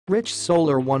Rich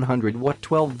Solar 100-watt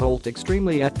 12-volt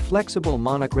extremely flexible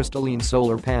monocrystalline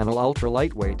solar panel ultra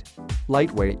lightweight.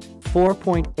 Lightweight,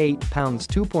 4.8 pounds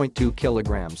 2.2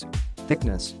 kilograms.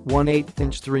 Thickness, 1/8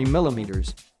 inch 3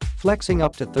 millimeters. Flexing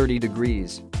up to 30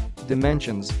 degrees.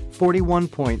 Dimensions,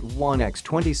 41.1 x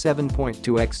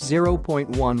 27.2 x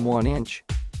 0.11 inch.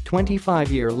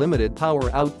 25-year limited power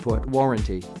output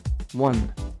warranty.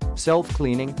 1.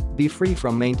 Self-cleaning, be free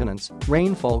from maintenance,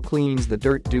 rainfall cleans the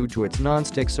dirt due to its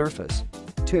non-stick surface.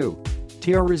 2.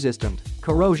 Tear-resistant,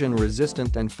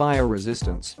 corrosion-resistant and fire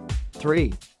resistance.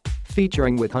 3.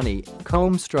 Featuring with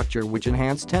honeycomb structure which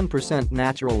enhance 10%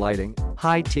 natural lighting,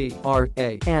 high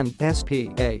TRA and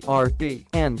SPARP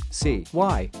and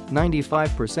CY,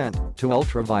 95% to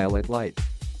ultraviolet light.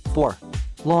 4.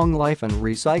 Long life and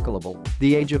recyclable,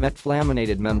 the age of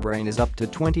laminated membrane is up to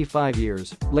 25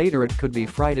 years, later it could be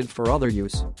fried for other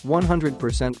use, 100%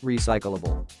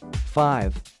 recyclable.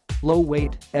 5. Low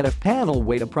weight, ETFE panel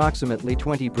weight approximately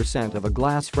 20% of a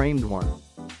glass-framed one.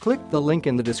 Click the link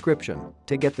in the description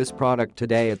to get this product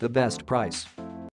today at the best price.